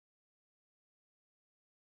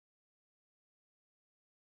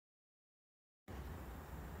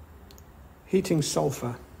Heating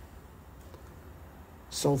sulphur.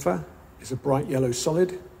 Sulphur is a bright yellow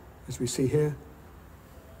solid, as we see here,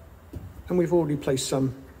 and we've already placed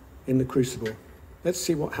some in the crucible. Let's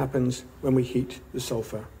see what happens when we heat the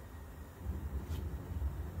sulphur.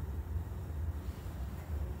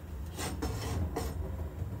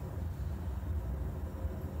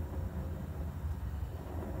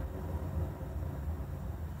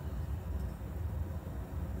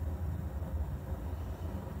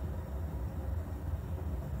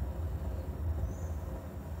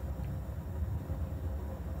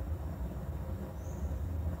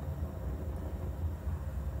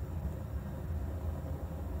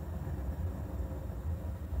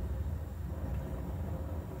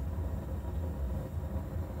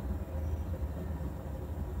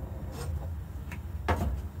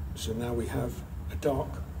 So now we have a dark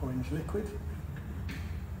orange liquid.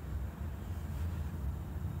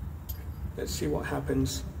 Let's see what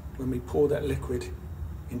happens when we pour that liquid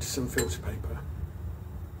into some filter paper.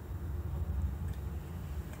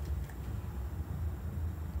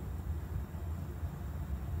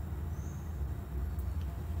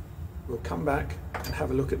 We'll come back and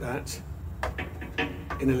have a look at that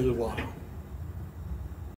in a little while.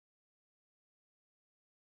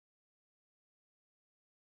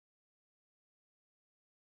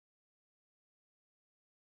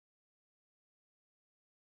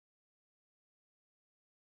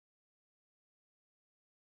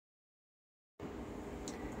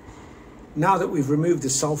 Now that we've removed the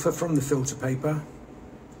sulphur from the filter paper,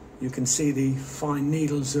 you can see the fine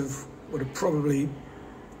needles of what are probably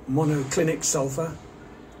monoclinic sulphur.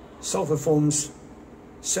 Sulphur forms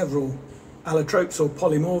several allotropes or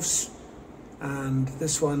polymorphs, and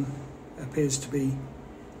this one appears to be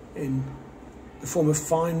in the form of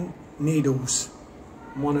fine needles,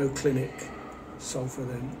 monoclinic sulphur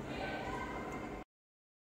then.